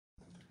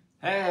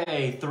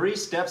Hey, 3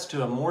 steps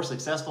to a more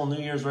successful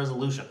New Year's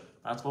resolution.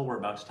 That's what we're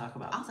about to talk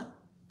about. Awesome.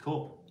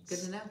 Cool. Good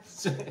to know.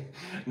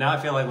 Now I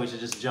feel like we should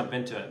just jump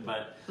into it,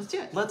 but let's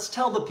do it. Let's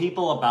tell the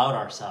people about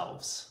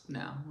ourselves.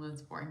 No,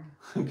 that's boring.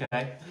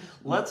 Okay.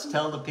 Let's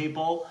tell the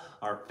people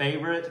our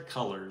favorite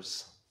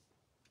colors.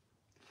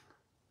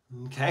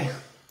 Okay.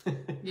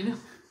 You know,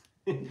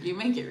 you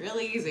make it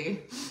really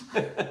easy.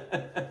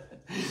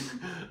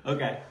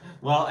 Okay.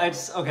 Well,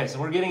 okay. So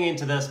we're getting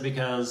into this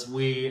because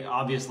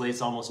obviously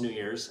it's almost New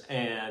Year's,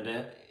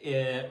 and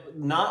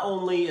not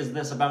only is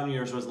this about New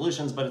Year's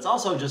resolutions, but it's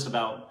also just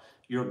about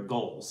your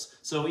goals.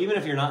 So even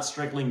if you're not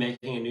strictly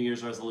making a New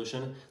Year's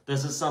resolution,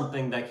 this is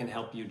something that can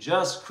help you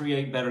just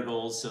create better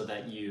goals so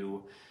that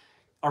you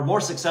are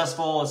more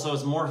successful, so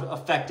it's more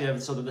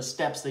effective, so that the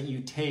steps that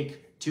you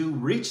take to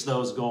reach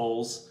those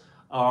goals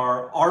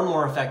are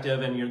more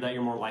effective, and that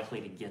you're more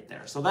likely to get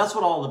there. So that's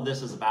what all of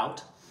this is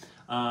about.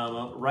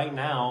 Right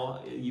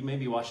now, you may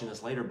be watching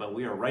this later, but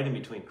we are right in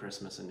between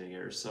Christmas and New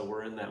Year's. So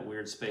we're in that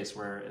weird space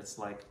where it's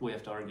like we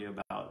have to argue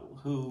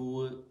about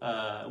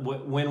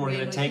when we're going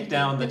to take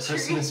down the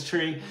Christmas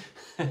tree.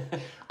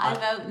 I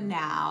vote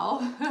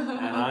now.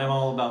 And I'm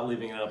all about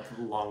leaving it up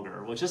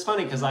longer, which is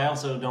funny because I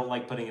also don't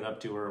like putting it up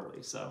too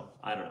early. So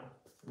I don't know.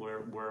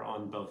 We're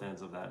on both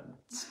ends of that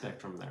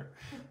spectrum there.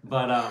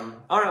 But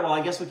all right, well,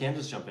 I guess we can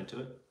just jump into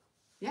it.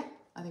 Yeah,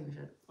 I think we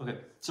should. Okay,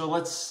 so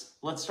let's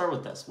start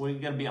with this. We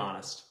got to be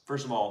honest.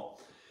 First of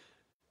all,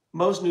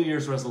 most New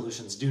Year's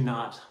resolutions do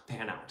not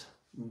pan out.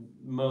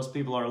 Most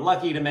people are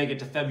lucky to make it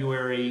to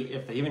February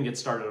if they even get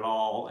started at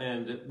all.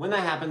 And when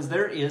that happens,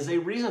 there is a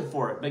reason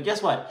for it. But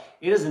guess what?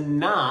 It is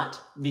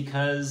not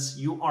because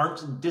you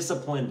aren't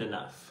disciplined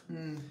enough.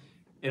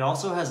 It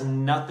also has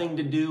nothing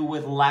to do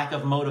with lack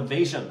of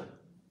motivation.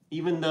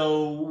 Even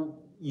though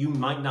you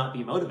might not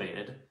be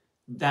motivated,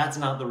 that's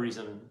not the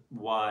reason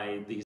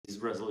why these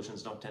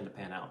resolutions don't tend to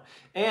pan out.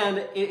 And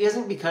it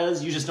isn't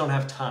because you just don't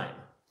have time.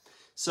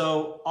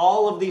 So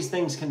all of these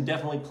things can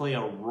definitely play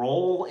a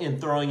role in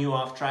throwing you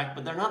off track,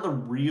 but they're not the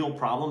real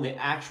problem. The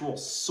actual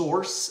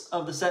source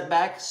of the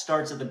setback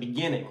starts at the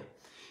beginning.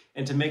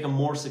 And to make a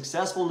more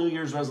successful New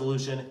Year's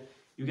resolution,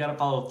 you got to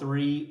follow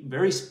 3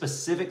 very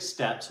specific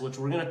steps, which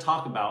we're going to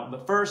talk about.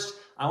 But first,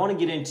 I want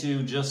to get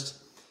into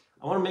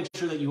I want to make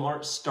sure that you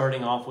aren't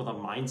starting off with a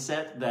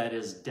mindset that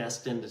is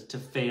destined to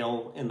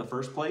fail in the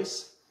first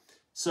place.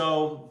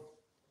 So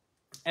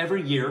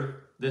every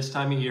year, this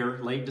time of year,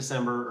 late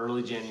December,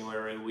 early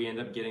January, we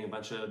end up getting a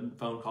bunch of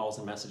phone calls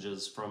and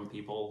messages from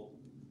people,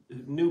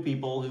 new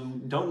people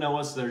who don't know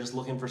us. They're just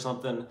looking for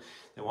something.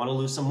 They want to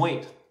lose some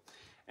weight.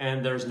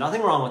 And there's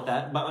nothing wrong with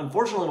that. But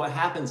unfortunately, what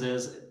happens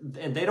is,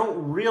 and they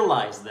don't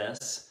realize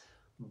this,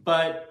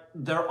 but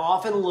they're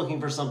often looking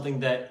for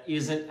something that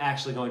isn't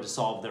actually going to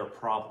solve their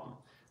problem.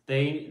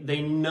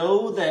 They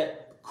know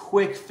that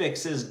quick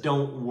fixes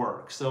don't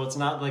work, so it's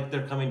not like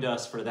they're coming to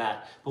us for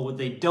that. But what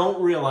they don't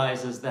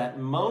realize is that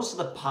most of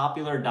the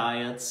popular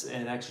diets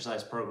and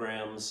exercise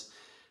programs,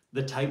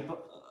 the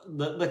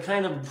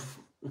kind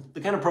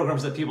of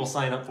programs that people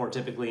sign up for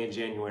typically in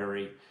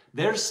January,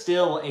 they're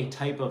still a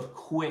type of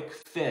quick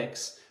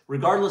fix,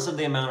 regardless of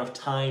the amount of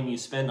time you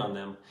spend on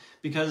them,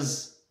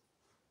 because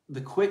the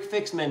quick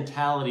fix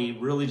mentality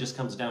really just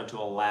comes down to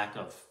a lack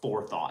of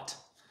forethought.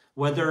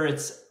 Whether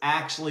it's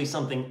actually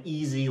something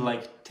easy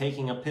like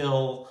taking a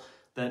pill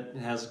that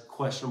has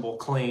questionable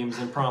claims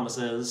and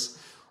promises,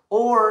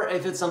 or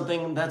if it's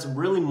something that's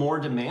really more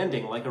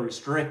demanding like a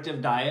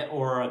restrictive diet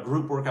or a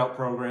group workout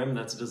program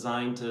that's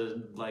designed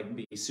to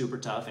be super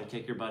tough and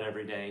kick your butt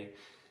every day.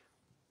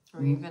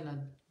 Or even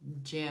a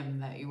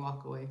gym that you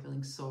walk away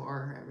feeling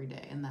sore every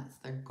day and that's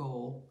their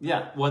goal.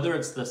 Yeah, whether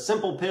it's the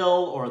simple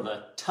pill or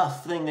the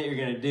tough thing that you're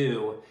going to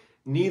do,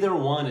 neither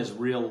one is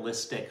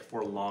realistic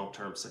for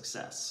long-term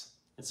success.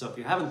 And so if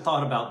you haven't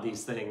thought about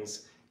these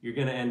things, you're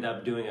going to end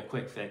up doing a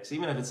quick fix,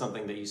 even if it's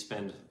something that you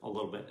spend a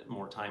little bit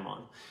more time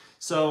on.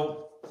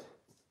 So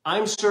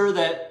I'm sure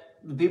that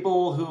the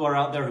people who are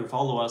out there who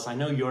follow us, I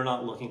know you're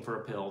not looking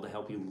for a pill to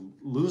help you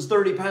lose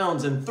 30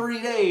 pounds in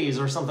 3 days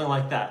or something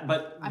like that.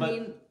 But I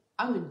mean,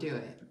 I would do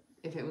it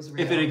if it was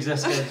real. If it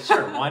existed,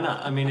 sure, why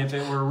not? I mean, if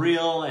it were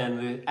real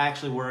and it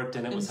actually worked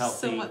and it was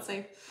healthy. Somewhat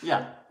safe.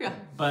 Yeah.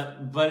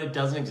 But it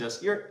doesn't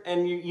exist.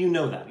 You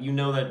know that. You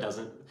know that it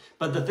doesn't.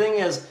 But the thing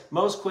is,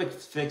 most quick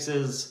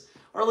fixes,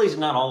 or at least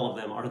not all of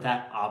them, are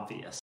that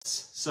obvious.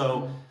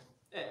 So,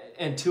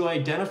 and to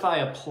identify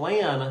a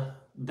plan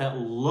that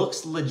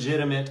looks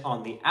legitimate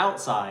on the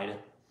outside,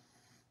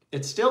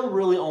 it still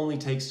really only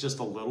takes just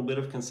a little bit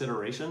of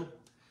consideration.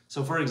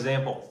 So for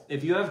example,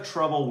 if you have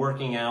trouble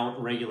working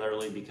out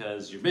regularly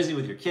because you're busy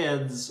with your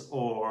kids,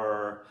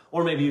 or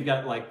maybe you've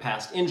got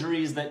past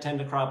injuries that tend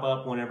to crop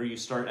up whenever you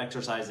start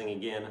exercising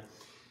again,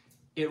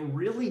 it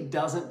really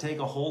doesn't take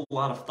a whole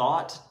lot of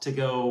thought to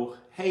go,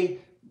 hey,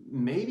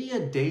 maybe a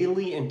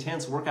daily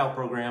intense workout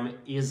program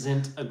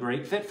isn't a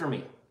great fit for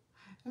me.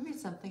 Maybe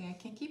it's something I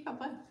can't keep up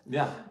with.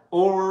 Yeah.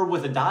 Or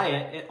with a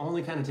diet, it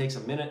only kind of takes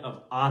a minute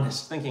of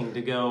honest thinking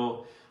to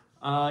go,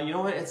 you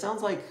know what, it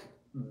sounds like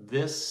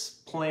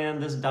this plan,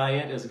 this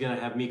diet is going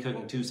to have me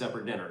cooking 2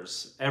 separate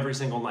dinners every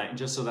single night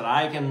just so that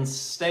I can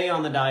stay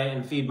on the diet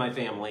and feed my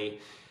family.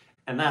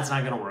 And that's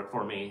not going to work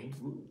for me,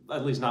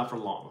 at least not for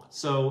long.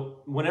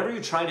 So whenever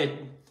you try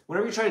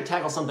to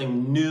tackle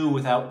something new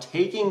without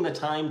taking the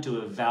time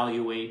to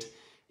evaluate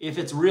if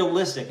it's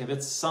realistic, if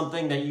it's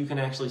something that you can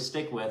actually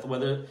stick with,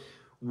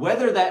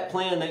 whether that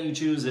plan that you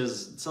choose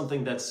is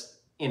something that's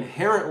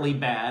inherently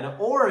bad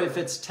or if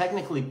it's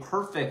technically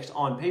perfect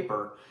on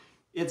paper,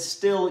 it's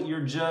still,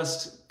 you're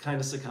just kind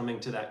of succumbing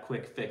to that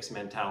quick fix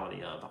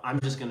mentality of, I'm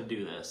just going to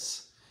do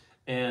this.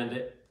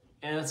 And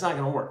it's not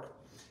going to work.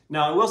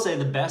 Now, I will say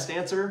the best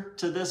answer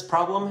to this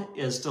problem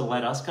is to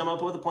let us come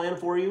up with a plan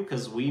for you,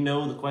 because we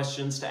know the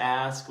questions to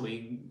ask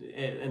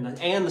and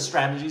the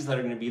strategies that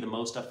are going to be the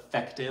most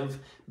effective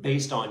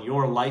based on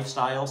your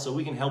lifestyle, so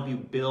we can help you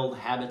build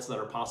habits that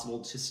are possible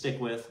to stick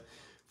with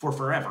for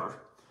forever.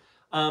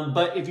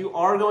 But if you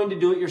are going to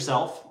do it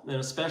yourself, and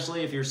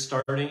especially if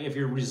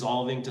you're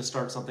resolving to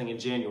start something in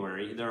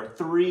January, there are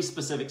 3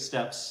 specific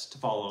steps to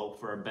follow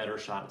for a better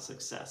shot at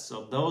success.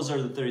 So those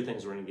are the 3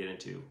 things we're going to get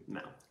into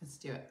now. Let's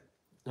do it.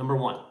 Number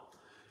 1,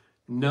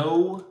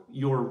 know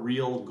your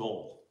real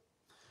goal.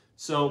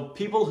 So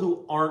people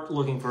who aren't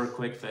looking for a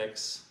quick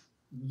fix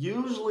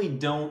usually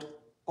don't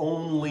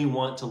only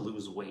want to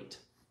lose weight.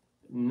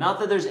 Not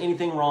that there's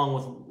anything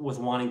wrong with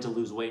wanting to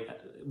lose weight.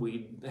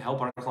 We help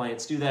our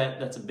clients do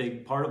that. That's a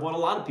big part of what a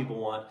lot of people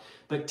want.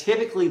 But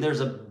typically there's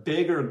a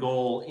bigger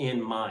goal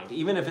in mind,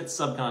 even if it's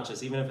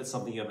subconscious, even if it's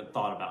something you haven't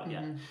thought about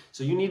yet.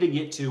 So you need to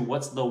get to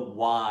what's the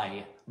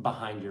why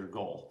behind your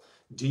goal.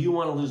 Do you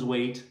want to lose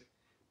weight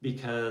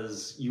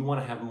because you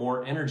want to have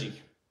more energy?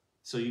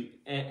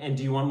 And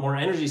do you want more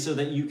energy so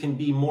that you can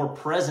be more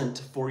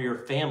present for your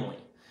family?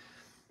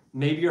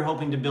 Maybe you're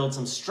hoping to build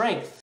some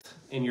strength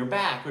in your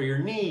back or your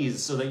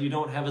knees so that you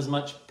don't have as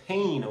much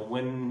pain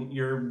when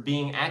you're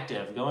being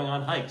active, going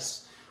on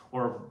hikes,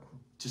 or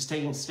just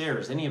taking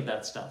stairs, any of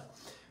that stuff.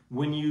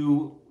 When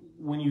you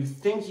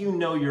think you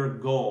know your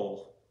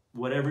goal,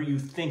 whatever you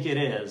think it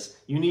is,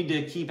 you need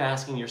to keep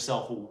asking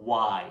yourself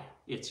why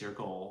it's your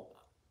goal,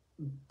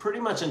 pretty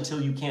much until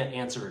you can't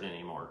answer it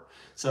anymore.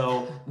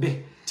 So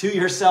to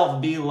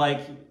yourself, be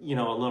like, a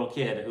little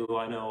kid who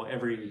I know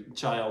every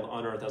child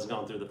on earth has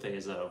gone through the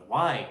phase of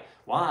why,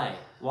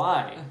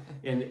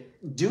 and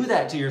do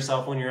that to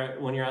yourself when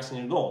you're asking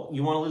a goal.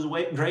 You want to lose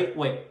weight? Great.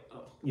 Wait,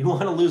 you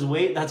want to lose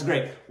weight? That's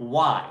great.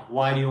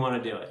 Why do you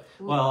want to do it?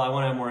 Well, I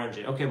want to have more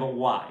energy. Okay, but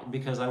why?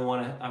 Because I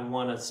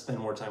want to spend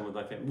more time with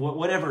my family.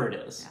 Whatever it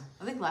is. Yeah.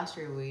 I think last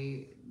year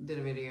we did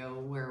a video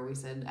where we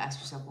said, ask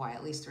yourself why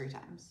at least 3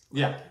 times.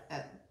 Yeah.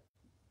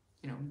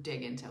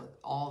 Dig into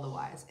all the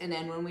whys. And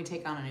then when we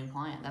take on a new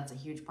client, that's a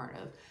huge part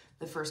of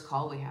the first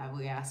call we have.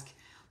 We ask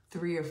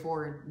 3 or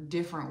 4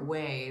 different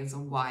ways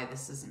of why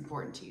this is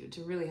important to you,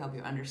 to really help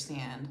you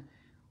understand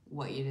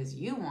what it is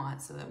you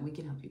want so that we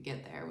can help you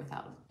get there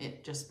without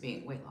it just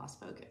being weight loss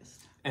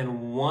focused.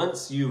 And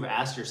once you've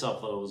asked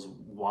yourself those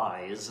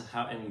whys,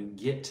 and you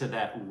get to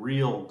that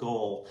real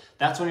goal,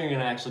 that's when you're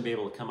going to actually be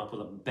able to come up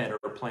with a better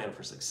plan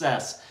for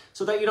success,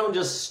 so that you don't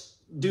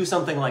just do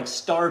something like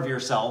starve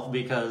yourself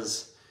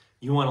because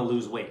you want to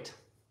lose weight.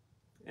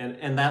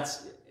 And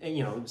that's,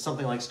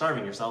 something like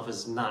starving yourself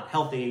is not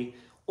healthy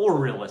or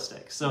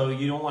realistic. So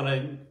you don't want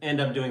to end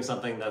up doing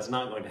something that's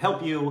not going to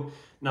help you,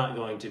 not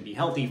going to be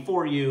healthy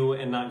for you,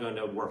 and not going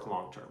to work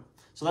long term.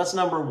 So that's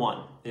number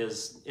 1,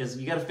 is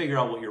you got to figure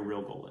out what your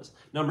real goal is.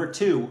 Number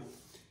 2,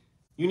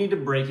 you need to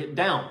break it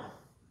down.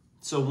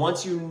 So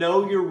once you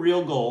know your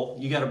real goal,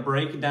 you got to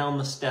break down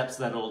the steps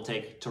that it'll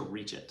take to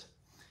reach it.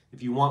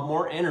 If you want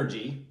more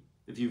energy,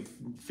 if you've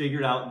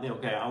figured out,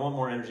 okay, I want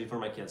more energy for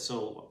my kids.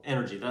 So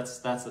energy, that's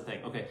the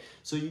thing. Okay,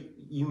 so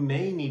you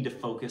may need to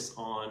focus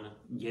on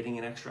getting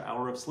an extra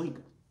hour of sleep.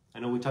 I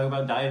know we talk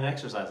about diet and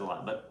exercise a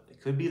lot, but it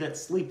could be that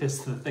sleep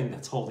is the thing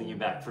that's holding you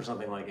back for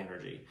something like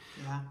energy.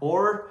 Yeah.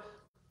 Or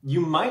you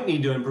might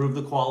need to improve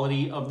the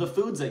quality of the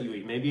foods that you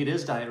eat. Maybe it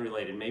is diet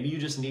related. Maybe you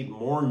just need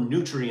more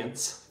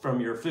nutrients from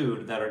your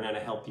food that are going to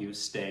help you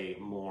stay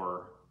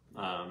more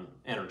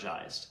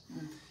energized.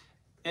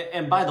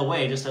 And by the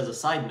way, just as a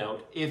side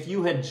note, if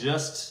you had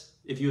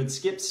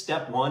skipped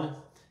step 1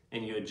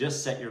 and you had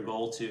just set your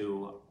goal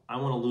to, I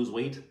want to lose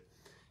weight,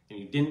 and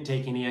you didn't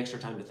take any extra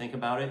time to think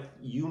about it,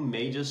 you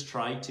may just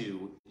try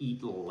to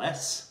eat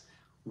less,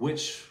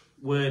 which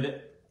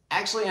would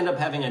actually end up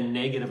having a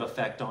negative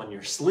effect on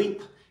your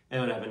sleep. It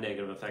would have a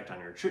negative effect on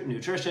your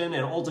nutrition,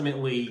 and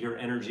ultimately your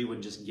energy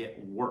would just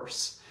get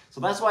worse. So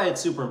that's why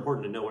it's super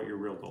important to know what your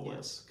real goal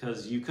is,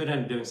 because you could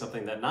end up doing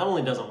something that not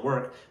only doesn't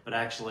work, but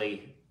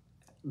actually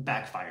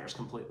backfires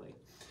completely.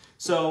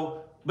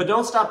 So, but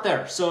don't stop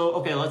there. So,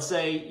 okay, let's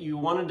say you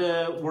wanted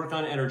to work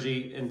on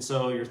energy, and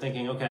so you're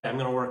thinking, okay, I'm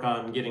going to work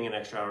on getting an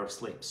extra hour of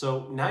sleep.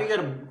 So now you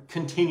got to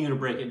continue to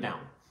break it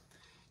down.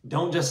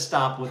 Don't just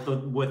stop with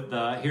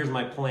the here's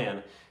my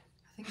plan.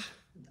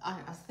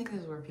 I think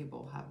this is where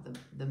people have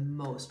the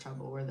most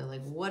trouble, where they're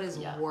like, what is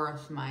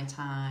worth my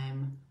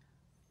time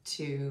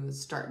to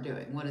start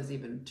doing? What is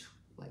even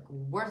like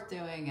worth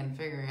doing and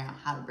figuring out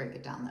how to break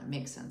it down that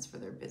makes sense for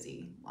their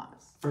busy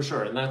lives. For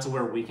sure, and that's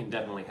where we can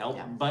definitely help.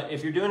 Yeah. But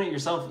if you're doing it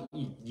yourself,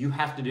 you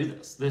have to do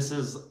this. This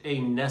is a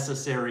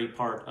necessary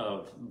part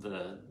of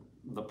the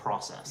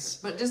process.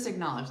 But just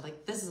acknowledge,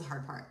 like, this is the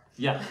hard part.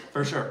 Yeah,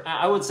 for sure.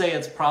 I would say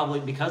it's probably,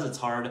 because it's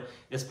hard,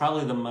 it's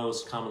probably the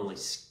most commonly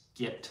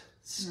skipped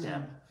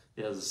step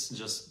is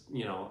just,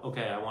 you know,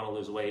 okay, I want to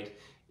lose weight.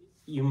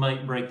 You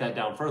might break that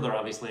down further,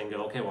 obviously, and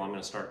go, okay, well, I'm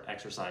going to start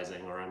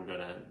exercising, or I'm going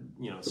to,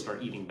 you know,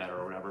 start eating better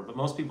or whatever. But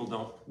most people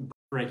don't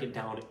break it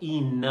down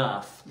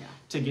enough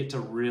to get to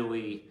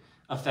really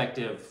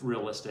effective,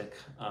 realistic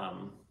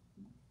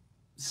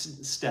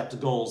stepped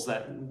goals,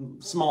 that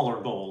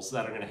smaller goals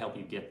that are going to help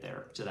you get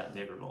there to that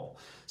bigger goal.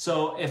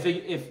 So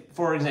if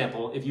for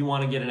example, if you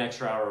want to get an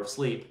extra hour of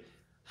sleep,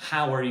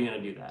 how are you going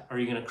to do that? Are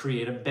you going to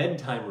create a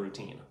bedtime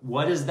routine?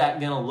 What is that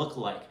going to look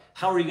like?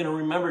 How are you going to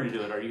remember to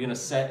do it? Are you going to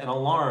set an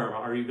alarm?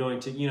 Are you going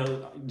to, you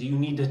know, do you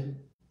need to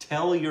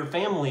tell your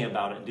family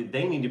about it? Do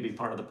they need to be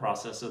part of the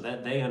process so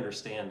that they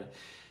understand,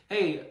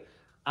 hey,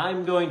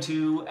 I'm going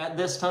to, at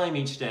this time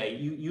each day,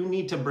 you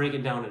need to break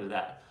it down into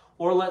that.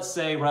 Or let's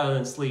say, rather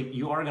than sleep,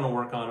 you are going to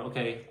work on,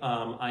 okay,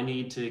 I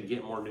need to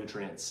get more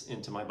nutrients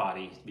into my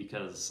body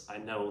because I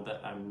know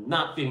that I'm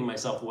not feeding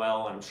myself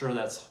well. I'm sure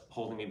that's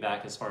holding me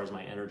back as far as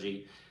my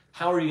energy.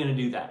 How are you going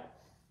to do that?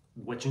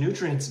 Which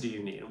nutrients do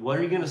you need? What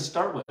are you going to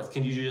start with?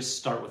 Can you just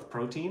start with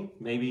protein?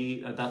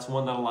 Maybe that's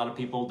one that a lot of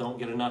people don't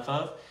get enough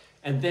of.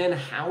 And then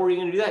how are you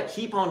going to do that?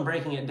 Keep on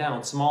breaking it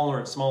down smaller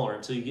and smaller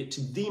until you get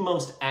to the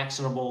most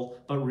actionable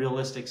but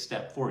realistic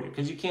step for you.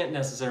 Because you can't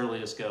necessarily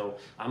just go,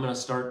 I'm going to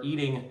start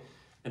eating,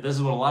 and this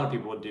is what a lot of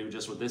people would do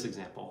just with this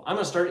example. I'm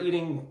going to start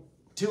eating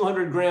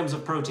 200 grams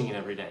of protein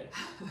every day.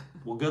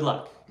 Well, good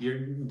luck.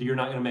 You're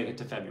not going to make it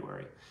to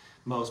February.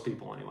 Most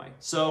people anyway.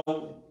 So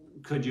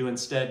could you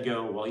instead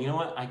go, well, you know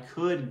what? I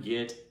could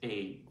get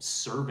a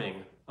serving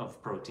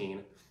of protein.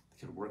 I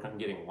could work on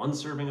getting one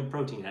serving of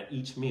protein at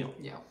each meal.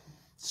 Yeah.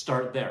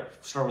 Start there.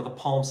 Start with a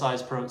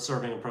palm-sized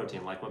serving of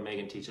protein, like what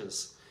Megan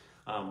teaches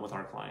with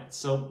our clients.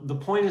 So the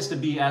point is to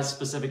be as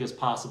specific as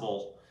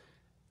possible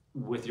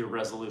with your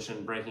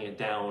resolution, breaking it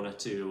down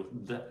to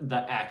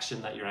the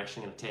action that you're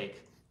actually going to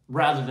take,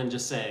 rather than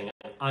just saying,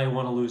 I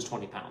want to lose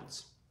 20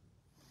 pounds.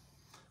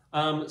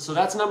 So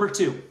that's number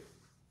 2.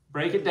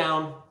 Break it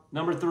down.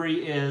 Number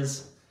 3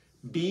 is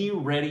be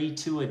ready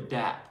to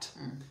adapt.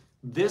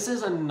 This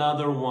is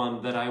another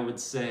one that I would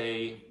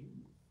say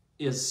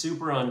is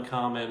super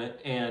uncommon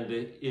and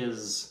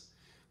is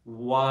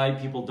why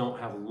people don't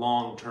have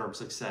long-term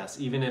success.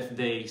 Even if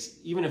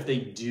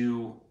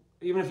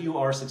you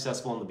are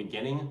successful in the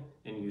beginning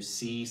and you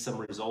see some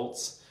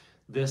results,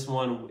 this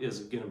one is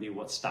going to be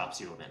what stops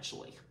you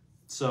eventually.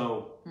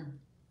 So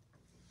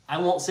I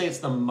won't say it's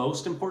the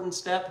most important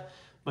step,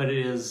 but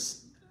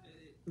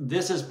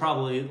this is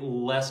probably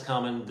less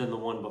common than the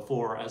one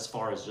before as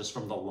far as just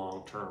from the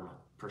long-term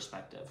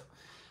perspective.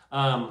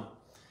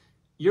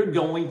 You're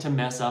going to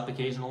mess up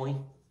occasionally.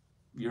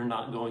 You're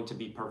not going to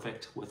be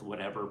perfect with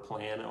whatever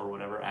plan or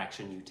whatever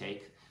action you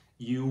take.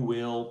 You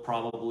will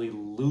probably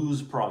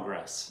lose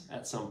progress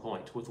at some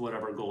point with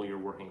whatever goal you're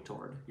working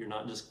toward. You're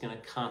not just going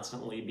to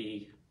constantly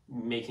be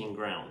making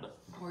ground.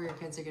 Or your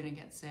kids are going to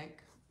get sick,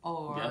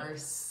 or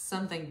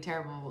something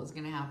terrible is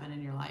going to happen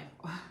in your life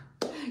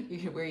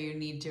where you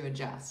need to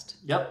adjust.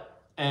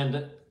 Yep.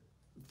 And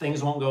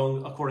things won't go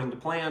according to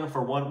plan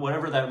for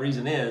whatever that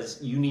reason is.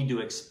 You need to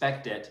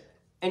expect it.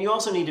 And you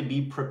also need to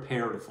be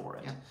prepared for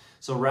it. Yeah.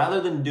 So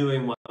rather than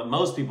doing what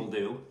most people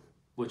do,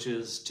 which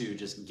is to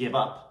just give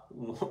up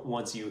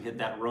once you hit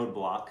that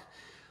roadblock,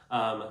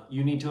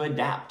 you need to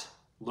adapt,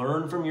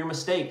 learn from your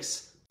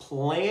mistakes,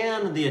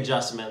 plan the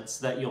adjustments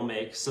that you'll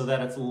make so that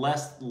it's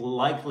less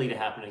likely to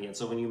happen again.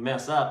 So when you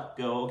mess up,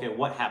 go, okay,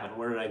 what happened?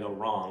 Where did I go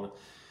wrong?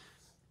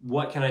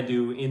 What can I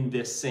do in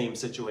this same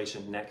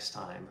situation next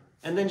time?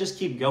 And then just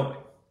keep going.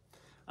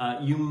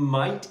 You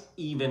might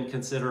even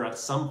consider at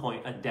some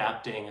point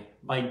adapting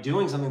by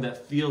doing something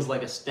that feels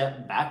like a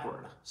step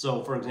backward.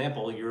 So for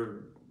example,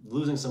 you're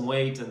losing some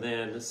weight and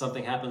then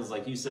something happens,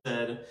 like you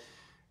said,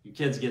 your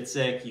kids get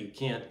sick, you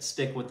can't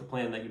stick with the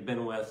plan that you've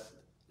been with.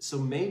 So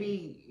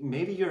maybe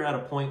you're at a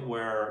point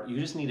where you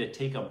just need to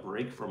take a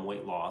break from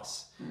weight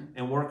loss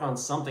and work on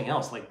something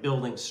else, like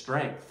building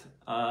strength.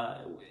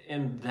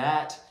 And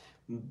that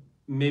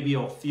maybe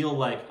you'll feel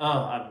like,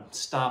 oh, I'm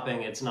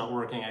stopping, it's not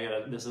working,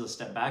 this is a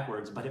step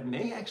backwards, but it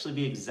may actually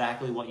be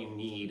exactly what you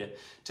need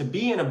to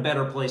be in a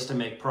better place to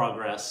make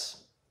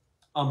progress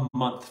a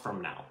month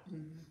from now.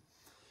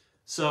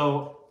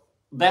 So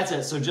that's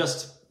it. So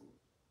just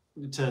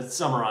to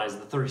summarize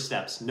the 3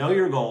 steps: know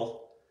your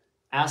goal,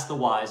 ask the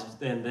whys,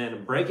 and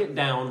then break it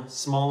down,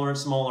 smaller and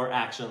smaller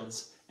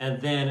actions,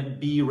 and then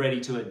be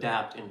ready to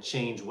adapt and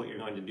change what you're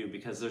going to do,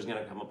 because there's going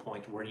to come a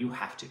point where you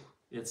have to.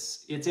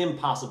 It's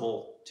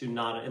impossible to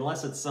not,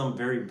 unless it's some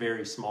very,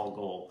 very small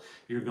goal,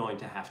 you're going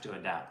to have to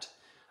adapt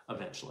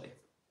eventually.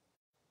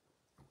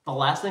 The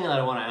last thing that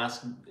I want to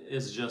ask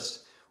is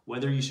just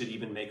whether you should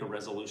even make a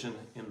resolution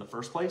in the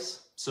first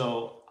place.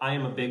 So I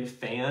am a big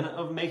fan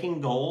of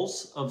making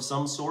goals of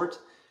some sort.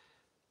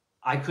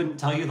 I couldn't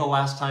tell you the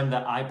last time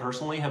that I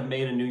personally have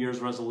made a New Year's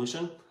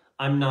resolution.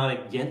 I'm not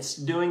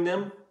against doing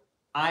them.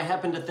 I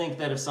happen to think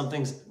that if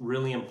something's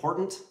really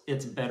important,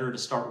 it's better to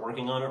start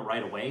working on it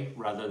right away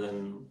rather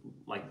than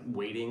like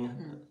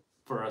waiting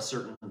for a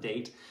certain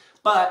date.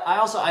 But I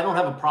don't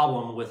have a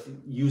problem with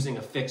using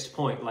a fixed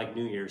point like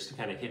New Year's to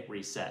kind of hit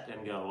reset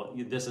and go,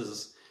 this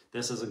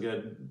is a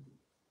good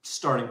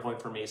starting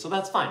point for me. So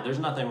that's fine. There's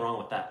nothing wrong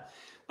with that.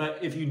 But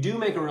if you do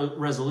make a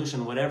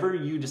resolution, whatever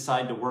you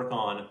decide to work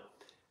on,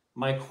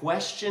 my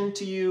question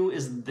to you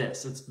is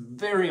this. It's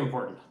very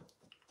important.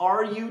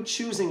 Are you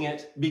choosing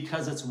it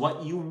because it's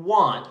what you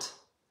want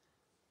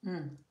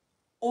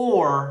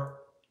or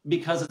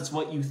because it's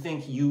what you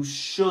think you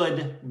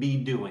should be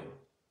doing?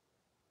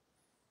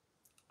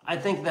 I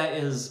think that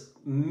is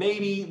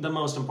maybe the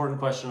most important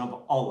question of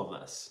all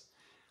of this.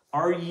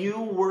 Are you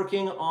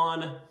working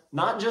on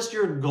not just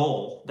your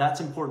goal?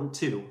 That's important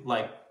too.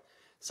 Like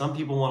some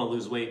people want to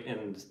lose weight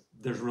and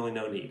there's really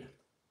no need.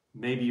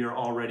 Maybe you're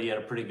already at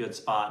a pretty good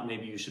spot.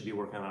 Maybe you should be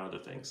working on other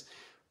things.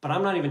 But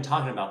I'm not even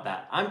talking about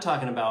that. I'm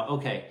talking about,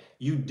 okay,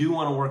 you do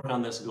want to work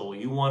on this goal.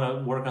 You want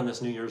to work on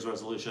this New Year's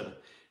resolution.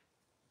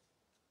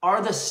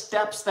 Are the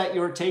steps that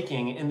you're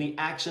taking and the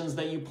actions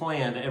that you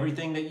planned,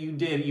 everything that you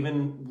did,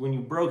 even when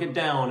you broke it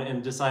down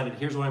and decided,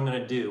 here's what I'm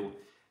going to do,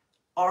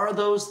 are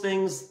those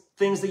things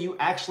that you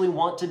actually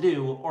want to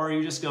do? Or are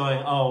you just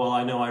going, oh, well,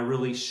 I know I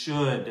really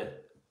should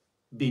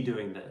be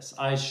doing this.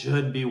 I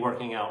should be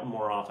working out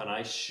more often.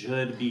 I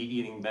should be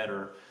eating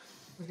better.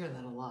 We hear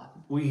that a lot.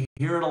 We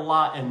hear it a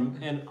lot,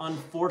 and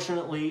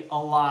unfortunately, a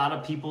lot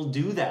of people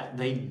do that.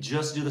 They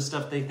just do the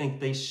stuff they think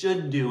they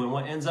should do, and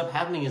what ends up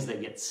happening is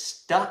they get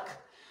stuck,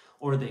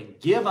 or they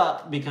give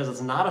up because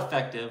it's not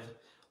effective,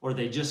 or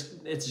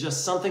it's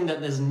just something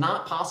that is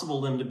not possible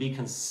for them to be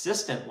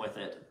consistent with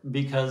it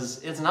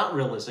because it's not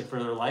realistic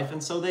for their life,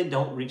 and so they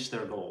don't reach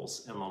their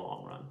goals in the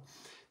long run.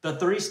 The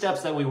 3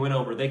 steps that we went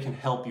over, they can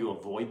help you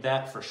avoid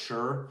that for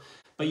sure.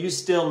 But you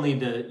still need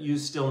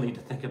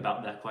to think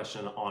about that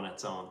question on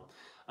its own.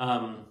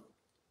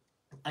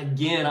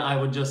 Again, I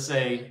would just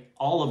say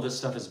all of this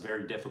stuff is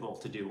very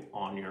difficult to do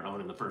on your own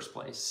in the first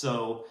place.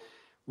 So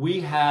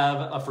we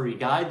have a free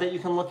guide that you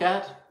can look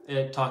at.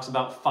 It talks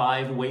about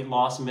 5 weight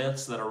loss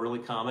myths that are really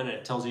common, and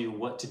it tells you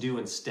what to do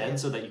instead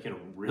so that you can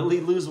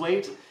really lose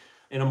weight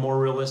in a more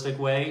realistic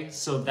way.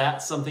 So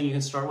that's something you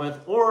can start with,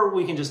 or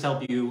we can just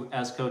help you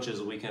as coaches.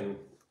 We can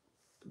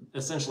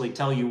essentially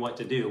tell you what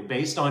to do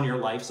based on your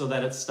life so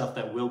that it's stuff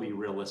that will be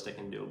realistic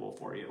and doable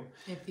for you.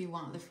 If you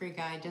want the free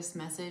guide, just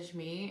message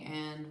me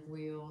and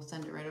we'll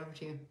send it right over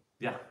to you.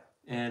 Yeah,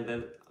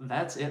 and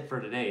that's it for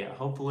today.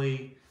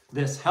 Hopefully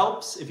this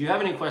helps. If you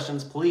have any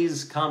questions,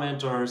 please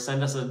comment or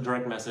send us a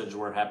direct message.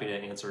 We're happy to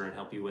answer and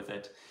help you with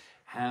it.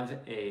 Have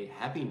a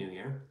happy new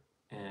year,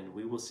 and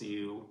we will see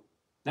you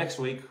next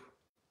week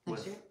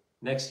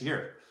next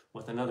year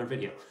with another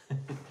video.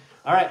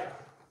 All right,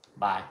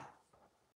 bye.